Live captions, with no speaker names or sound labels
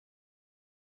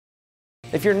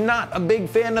If you're not a big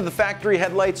fan of the factory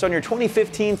headlights on your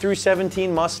 2015 through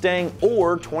 17 Mustang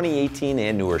or 2018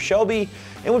 and newer Shelby,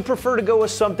 and would prefer to go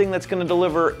with something that's going to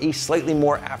deliver a slightly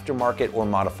more aftermarket or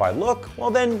modified look,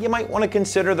 well then you might want to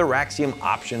consider the Raxiom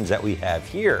options that we have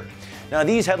here. Now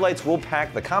these headlights will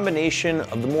pack the combination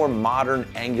of the more modern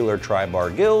angular tri-bar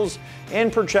gills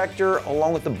and projector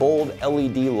along with the bold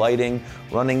LED lighting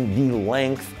running the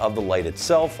length of the light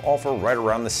itself, all for right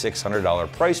around the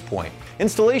 $600 price point.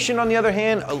 Installation on the other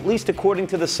hand, at least according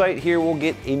to the site here, will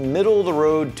get a middle of the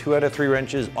road 2 out of 3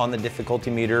 wrenches on the difficulty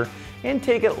meter and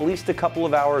take at least a couple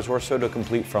of hours or so to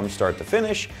complete from start to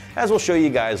finish, as we'll show you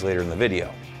guys later in the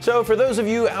video. So for those of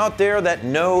you out there that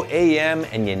know AM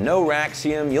and you know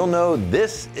Raxiom, you'll know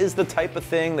this is the type of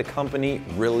thing the company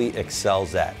really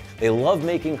excels at. They love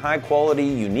making high quality,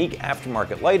 unique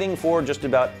aftermarket lighting for just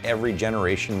about every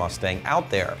generation Mustang out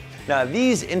there. Now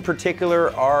these in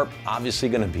particular are obviously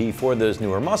going to be for those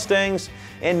newer Mustangs,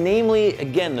 and namely,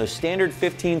 again, those standard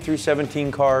 15 through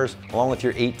 17 cars, along with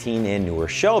your 18 and newer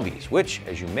Shelbys, which,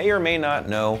 as you may or may not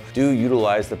know, do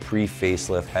utilize the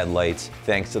pre-facelift headlights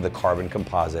thanks to the carbon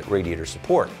composite radiator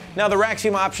support. Now the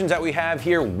Raxiom options that we have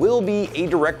here will be a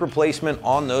direct replacement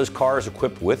on those cars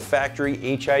equipped with factory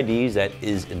HIDs, that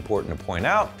is important to point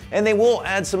out, and they will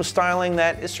add some styling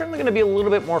that is certainly going to be a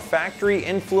little bit more factory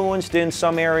influenced in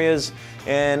some areas,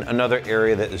 and another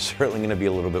area that is certainly going to be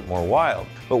a little bit more wild.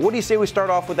 But what do you say we start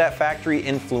off with that factory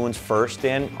influence first?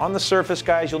 And on the surface,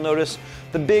 guys, you'll notice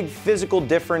the big physical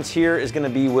difference here is going to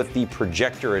be with the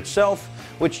projector itself,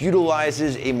 which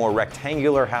utilizes a more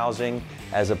rectangular housing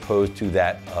as opposed to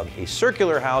that of a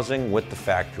circular housing with the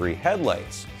factory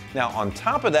headlights. Now on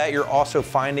top of that, you're also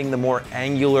finding the more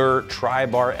angular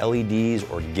tri-bar LEDs,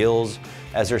 or gills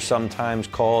as they're sometimes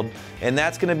called, and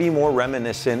that's going to be more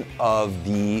reminiscent of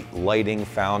the lighting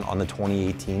found on the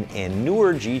 2018 and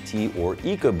newer GT or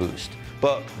EcoBoost.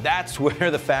 But that's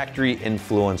where the factory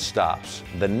influence stops.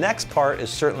 The next part is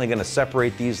certainly going to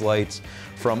separate these lights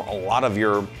from a lot of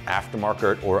your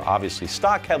aftermarket or obviously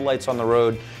stock headlights on the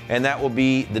road, and that will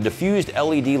be the diffused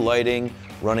LED lighting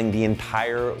running the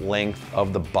entire length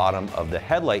of the bottom of the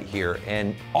headlight here.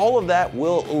 And all of that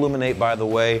will illuminate, by the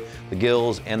way, the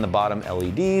gills and the bottom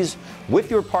LEDs with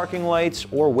your parking lights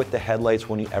or with the headlights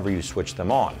whenever you switch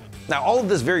them on. Now, all of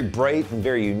this very bright and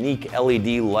very unique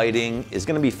LED lighting is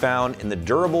going to be found in the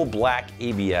durable black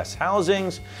ABS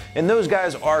housings, and those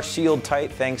guys are sealed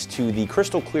tight thanks to the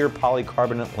crystal clear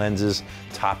polycarbonate lenses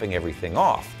topping everything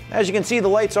off. As you can see, the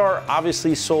lights are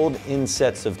obviously sold in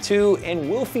sets of 2 and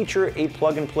will feature a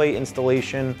plug-and-play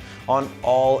installation on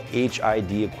all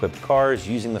HID equipped cars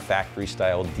using the factory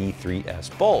style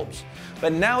D3S bulbs.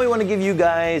 But now we want to give you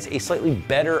guys a slightly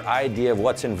better idea of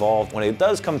what's involved when it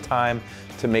does come time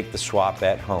to make the swap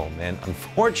at home. And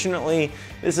unfortunately,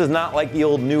 this is not like the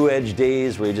old New Edge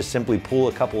days where you just simply pull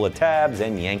a couple of tabs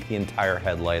and yank the entire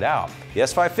headlight out. The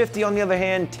S550, on the other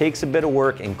hand, takes a bit of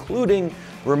work, including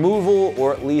removal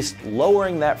or at least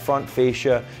lowering that front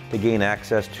fascia to gain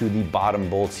access to the bottom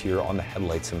bolts here on the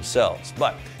headlights themselves.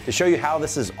 But to show you how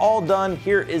this is all done,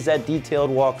 here is that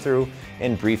detailed walkthrough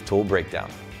and brief tool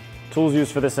breakdown. Tools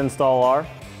used for this install are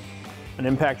an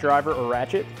impact driver or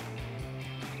ratchet,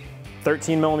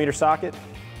 13mm socket,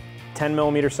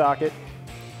 10mm socket,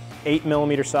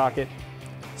 8mm socket,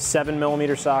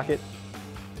 7mm socket,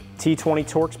 T20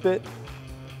 Torx bit,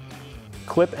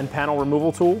 clip and panel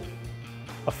removal tool,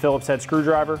 a Phillips head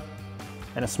screwdriver,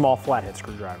 and a small flathead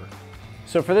screwdriver.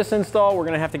 So for this install, we're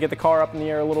going to have to get the car up in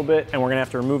the air a little bit, and we're going to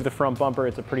have to remove the front bumper.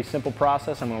 It's a pretty simple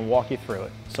process. I'm going to walk you through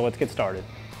it. So let's get started.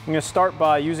 I'm going to start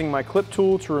by using my clip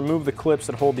tool to remove the clips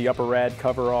that hold the upper rad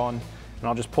cover on, and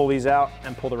I'll just pull these out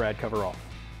and pull the rad cover off.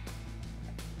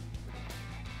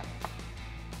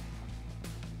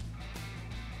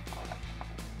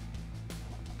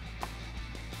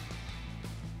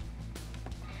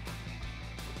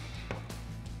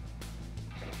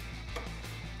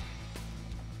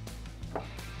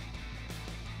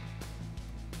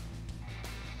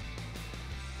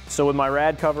 So with my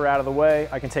rad cover out of the way,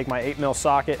 I can take my 8mm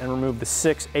socket and remove the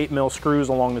 6 8mm screws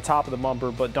along the top of the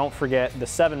bumper, but don't forget the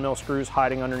 7mm screws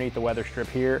hiding underneath the weather strip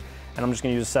here, and I'm just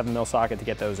going to use a 7mm socket to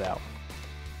get those out.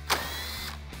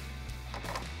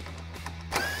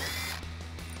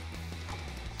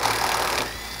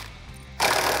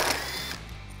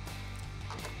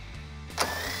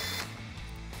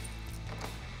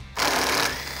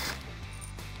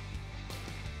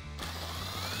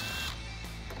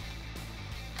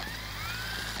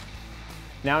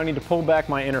 Now I need to pull back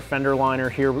my inner fender liner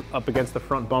here up against the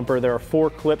front bumper. There are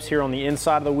 4 clips here on the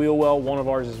inside of the wheel well. One of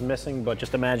ours is missing, but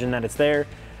just imagine that it's there.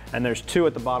 and there's 2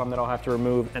 at the bottom that I'll have to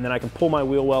remove, and then I can pull my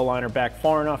wheel well liner back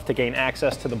far enough to gain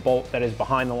access to the bolt that is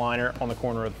behind the liner on the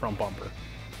corner of the front bumper.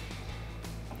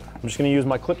 I'm just going to use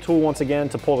my clip tool once again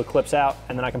to pull the clips out,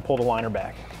 and then I can pull the liner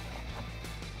back.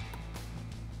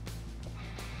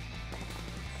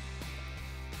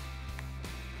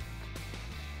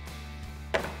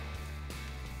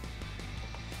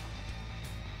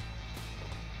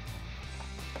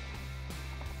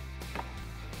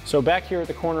 So back here at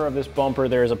the corner of this bumper,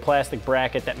 there is a plastic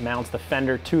bracket that mounts the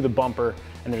fender to the bumper,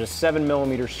 and there's a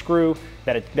 7mm screw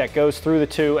that goes through the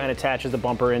 2 and attaches the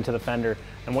bumper into the fender.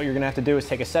 And what you're gonna have to do is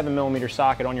take a 7mm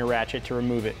socket on your ratchet to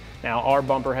remove it. Now, our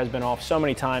bumper has been off so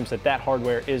many times that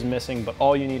hardware is missing, but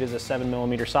all you need is a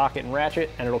 7mm socket and ratchet,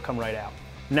 and it'll come right out.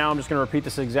 Now I'm just gonna repeat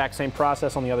this exact same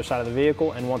process on the other side of the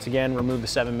vehicle, and once again, remove the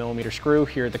 7mm screw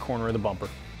here at the corner of the bumper.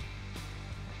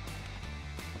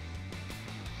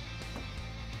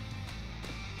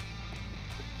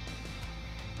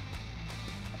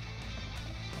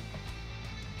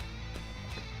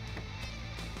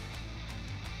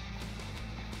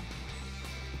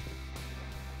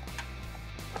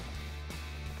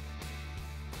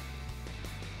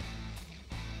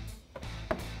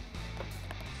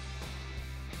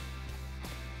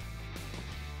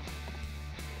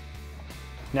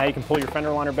 Now you can pull your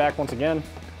fender liner back once again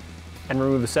and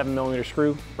remove the 7mm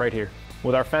screw right here.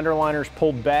 With our fender liners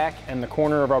pulled back and the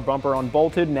corner of our bumper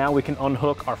unbolted, now we can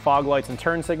unhook our fog lights and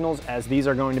turn signals, as these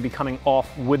are going to be coming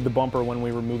off with the bumper when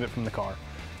we remove it from the car.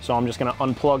 So I'm just going to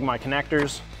unplug my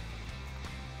connectors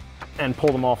and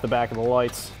pull them off the back of the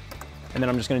lights, and then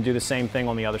I'm just going to do the same thing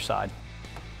on the other side.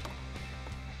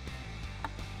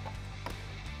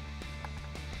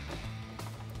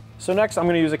 So next I'm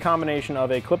going to use a combination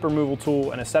of a clip removal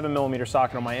tool and a 7mm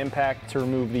socket on my impact to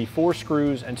remove the 4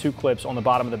 screws and 2 clips on the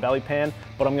bottom of the belly pan,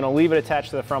 but I'm going to leave it attached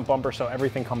to the front bumper so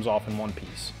everything comes off in one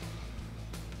piece.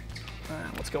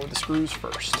 Let's go with the screws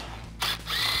first.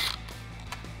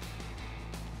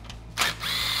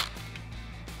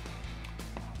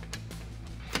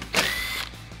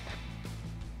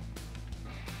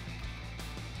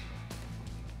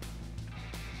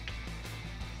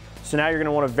 So now you're going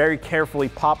to want to very carefully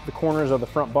pop the corners of the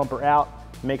front bumper out.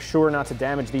 Make sure not to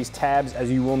damage these tabs, as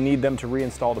you will need them to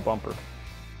reinstall the bumper.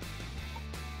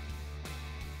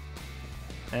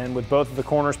 And with both of the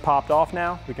corners popped off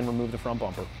now, we can remove the front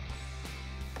bumper.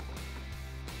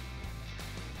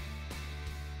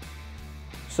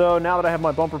 So now that I have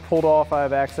my bumper pulled off, I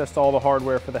have access to all the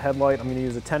hardware for the headlight. I'm going to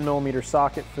use a 10mm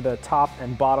socket for the top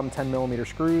and bottom 10mm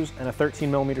screws and a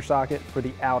 13mm socket for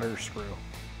the outer screw.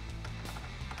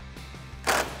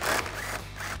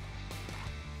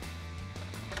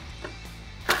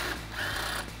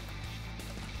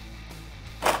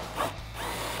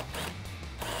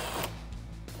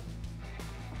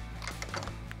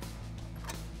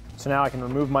 So now I can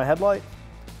remove my headlight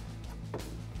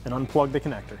and unplug the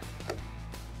connector.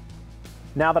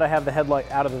 Now that I have the headlight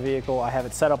out of the vehicle, I have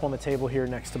it set up on the table here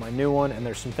next to my new one, and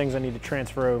there's some things I need to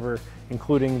transfer over,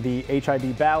 including the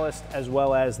HID ballast as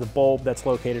well as the bulb that's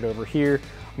located over here.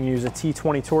 I'm going to use a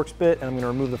T20 Torx bit, and I'm going to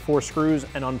remove the 4 screws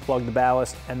and unplug the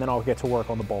ballast, and then I'll get to work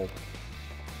on the bulb.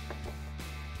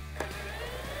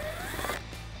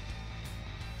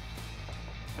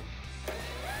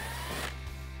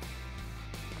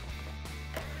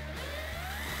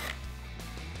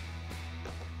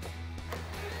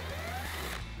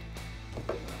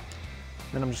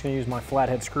 Then I'm just going to use my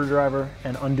flathead screwdriver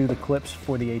and undo the clips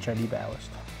for the HID ballast.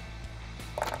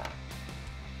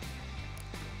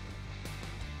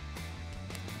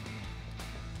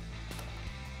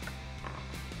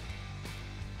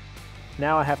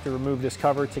 Now I have to remove this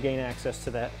cover to gain access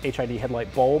to that HID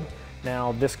headlight bulb.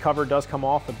 Now this cover does come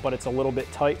off, but it's a little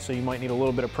bit tight, so you might need a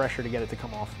little bit of pressure to get it to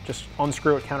come off. Just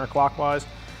unscrew it counterclockwise,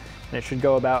 and it should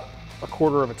go about a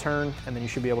quarter of a turn, and then you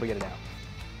should be able to get it out.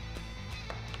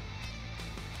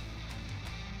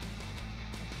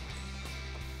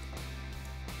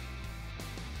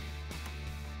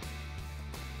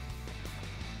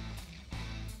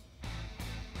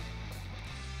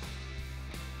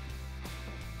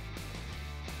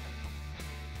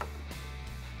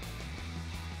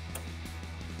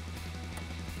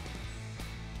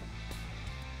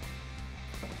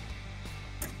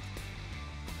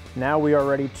 Now we are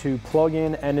ready to plug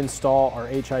in and install our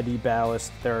HID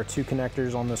ballast. There are 2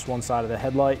 connectors on this one side of the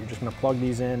headlight. You're just going to plug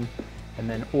these in and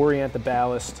then orient the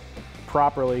ballast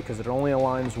properly, because it only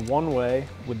aligns one way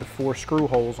with the 4 screw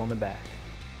holes on the back.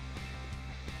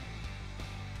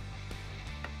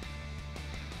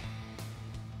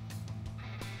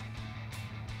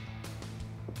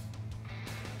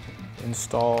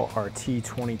 Install our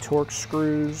T20 Torx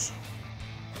screws.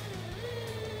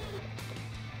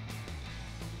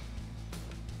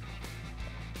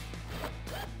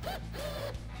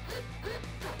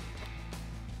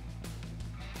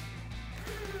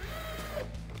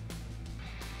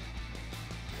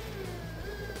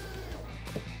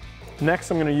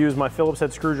 Next, I'm going to use my Phillips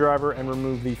head screwdriver and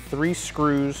remove the 3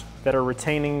 screws that are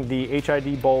retaining the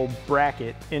HID bulb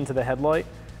bracket into the headlight.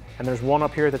 And there's 1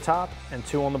 up here at the top and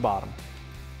 2 on the bottom.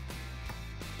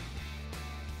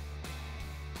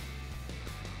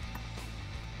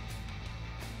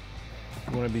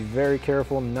 You want to be very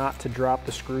careful not to drop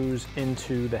the screws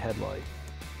into the headlight.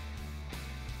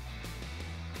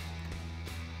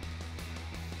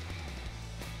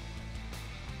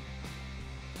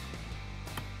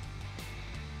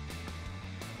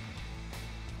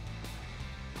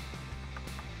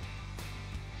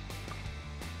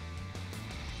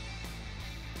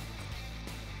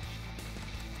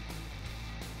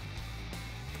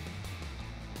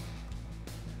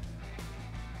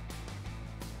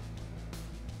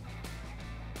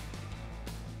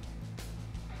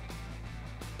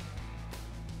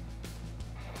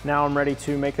 Now I'm ready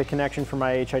to make the connection for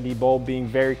my HID bulb, being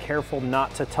very careful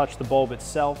not to touch the bulb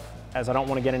itself, as I don't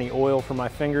want to get any oil from my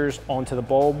fingers onto the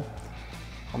bulb.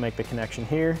 I'll make the connection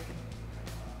here,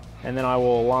 and then I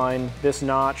will align this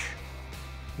notch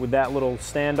with that little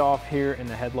standoff here in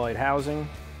the headlight housing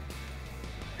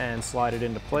and slide it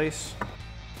into place.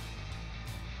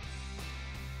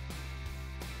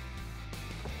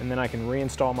 And then I can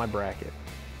reinstall my bracket.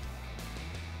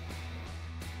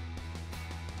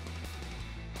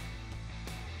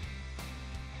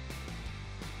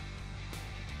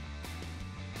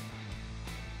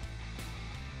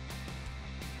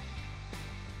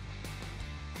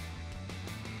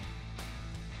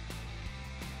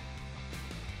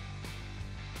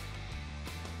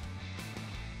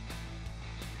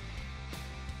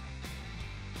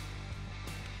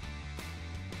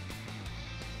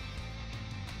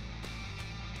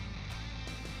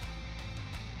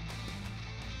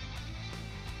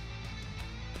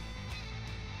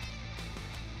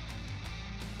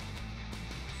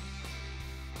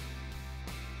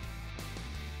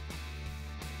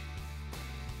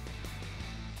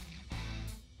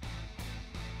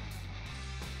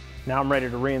 Now I'm ready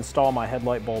to reinstall my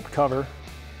headlight bulb cover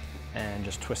and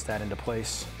just twist that into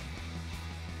place.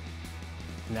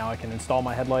 Now I can install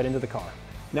my headlight into the car.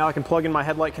 Now I can plug in my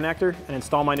headlight connector and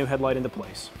install my new headlight into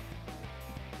place.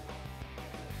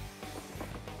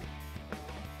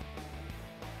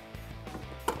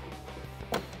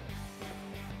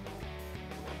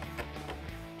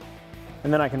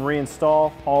 And then I can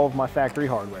reinstall all of my factory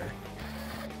hardware.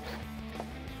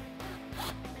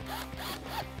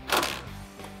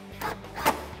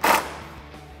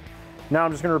 Now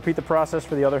I'm just going to repeat the process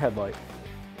for the other headlight.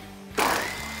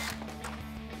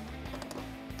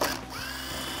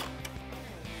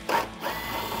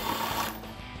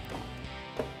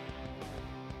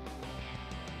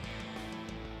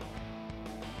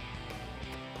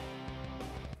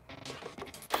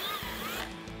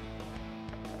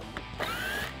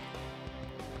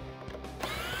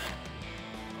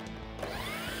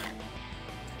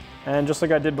 And just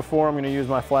like I did before, I'm going to use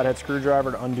my flathead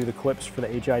screwdriver to undo the clips for the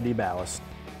HID ballast.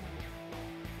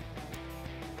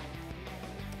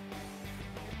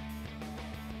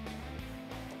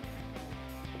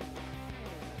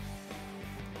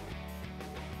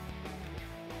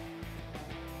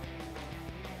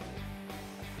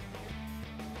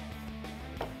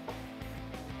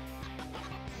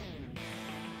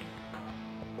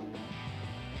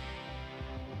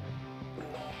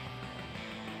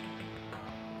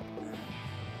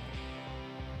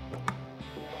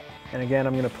 And again,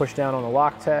 I'm going to push down on the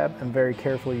lock tab and very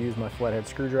carefully use my flathead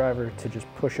screwdriver to just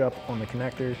push up on the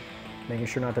connector, making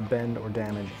sure not to bend or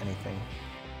damage anything.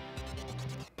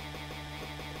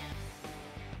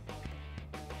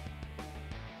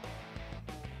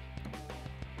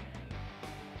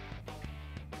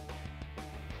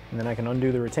 And then I can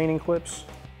undo the retaining clips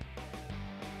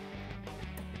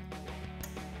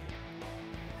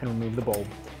and remove the bulb.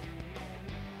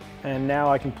 And now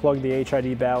I can plug the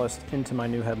HID ballast into my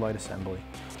new headlight assembly.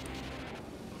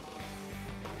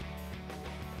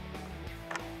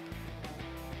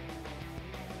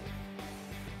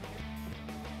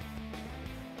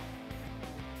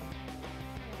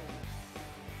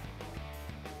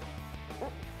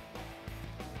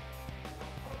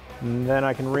 And then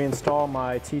I can reinstall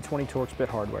my T20 Torx bit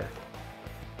hardware.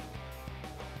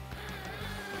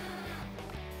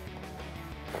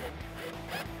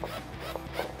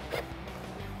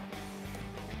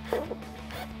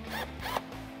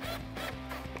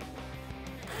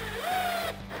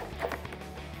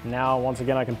 Now, once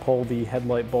again, I can pull the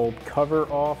headlight bulb cover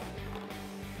off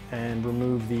and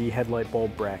remove the headlight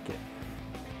bulb bracket.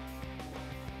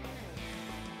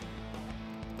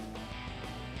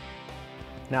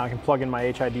 Now I can plug in my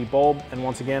HID bulb, and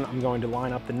once again, I'm going to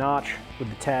line up the notch with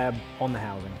the tab on the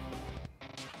housing.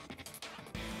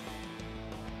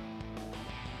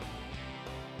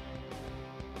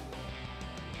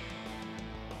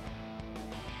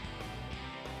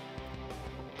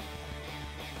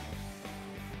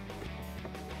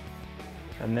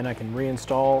 and then I can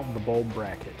reinstall the bulb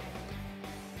bracket.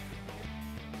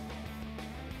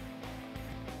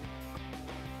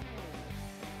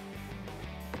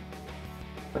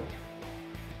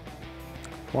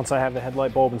 Once I have the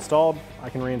headlight bulb installed, I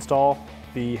can reinstall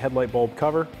the headlight bulb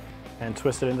cover and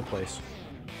twist it into place.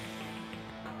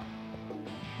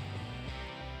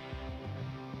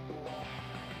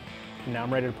 Now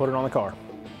I'm ready to put it on the car.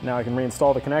 Now I can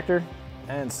reinstall the connector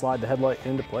and slide the headlight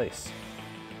into place.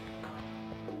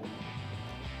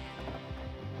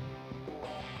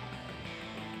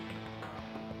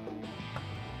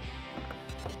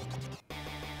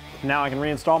 Now I can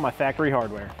reinstall my factory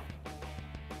hardware.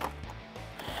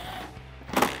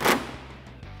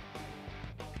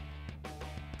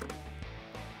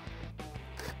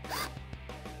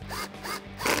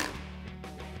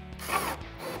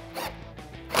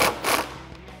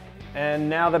 And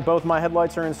now that both my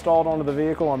headlights are installed onto the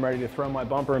vehicle, I'm ready to throw my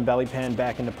bumper and belly pan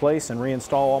back into place and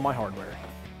reinstall all my hardware.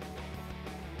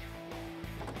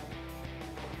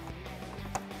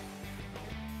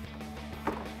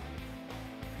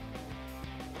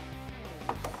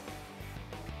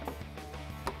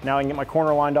 Now I can get my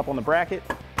corner lined up on the bracket,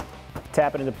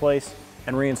 tap it into place,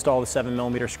 and reinstall the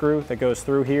 7mm screw that goes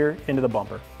through here into the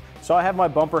bumper. So I have my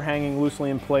bumper hanging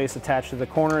loosely in place attached to the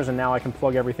corners, and now I can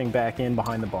plug everything back in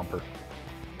behind the bumper.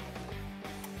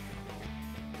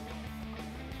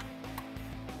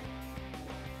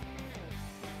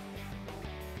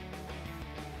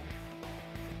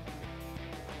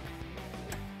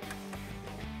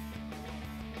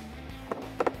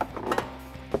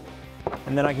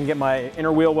 And then I can get my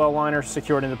inner wheel well liner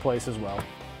secured into place as well.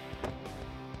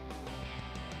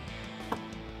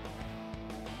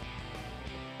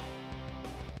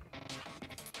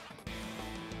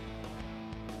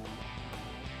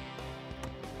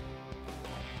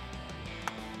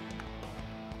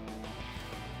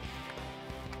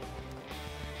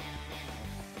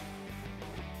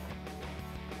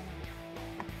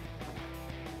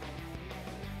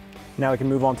 Now we can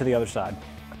move on to the other side.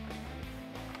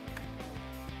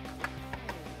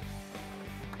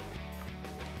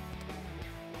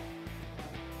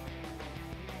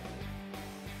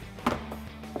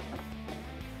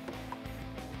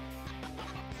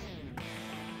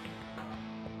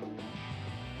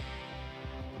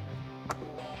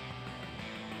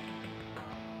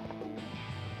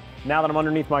 Now that I'm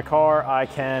underneath my car, I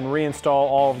can reinstall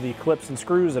all of the clips and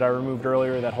screws that I removed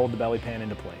earlier that hold the belly pan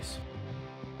into place.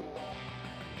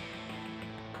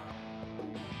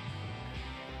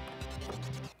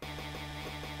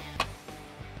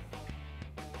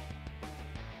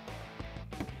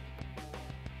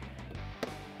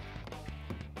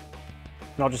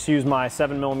 And I'll just use my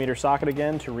 7mm socket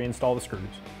again to reinstall the screws.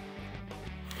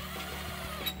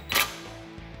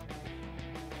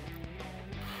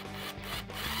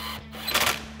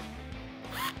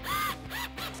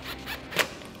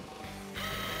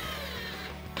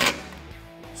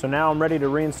 So now I'm ready to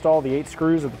reinstall the 8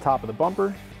 screws at the top of the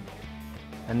bumper,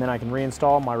 and then I can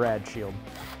reinstall my rad shield.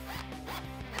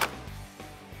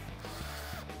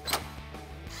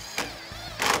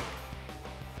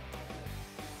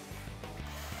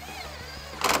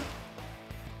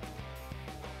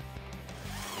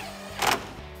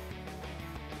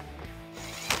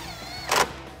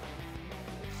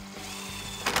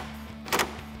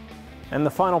 And the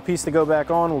final piece to go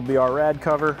back on will be our rad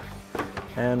cover,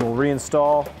 and we'll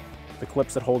reinstall the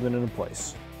clips that hold it into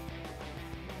place.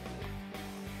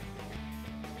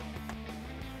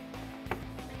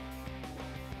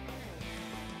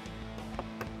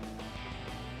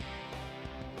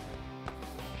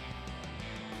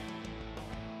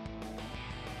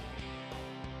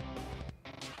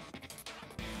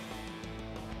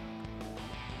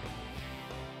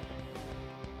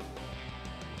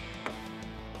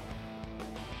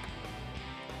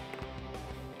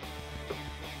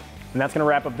 And that's going to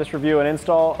wrap up this review and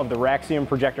install of the Raxiom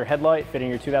Projector Headlight fitting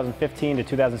your 2015 to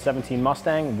 2017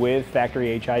 Mustang with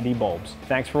factory HID bulbs.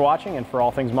 Thanks for watching, and for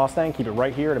all things Mustang, keep it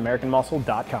right here at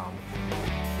AmericanMuscle.com.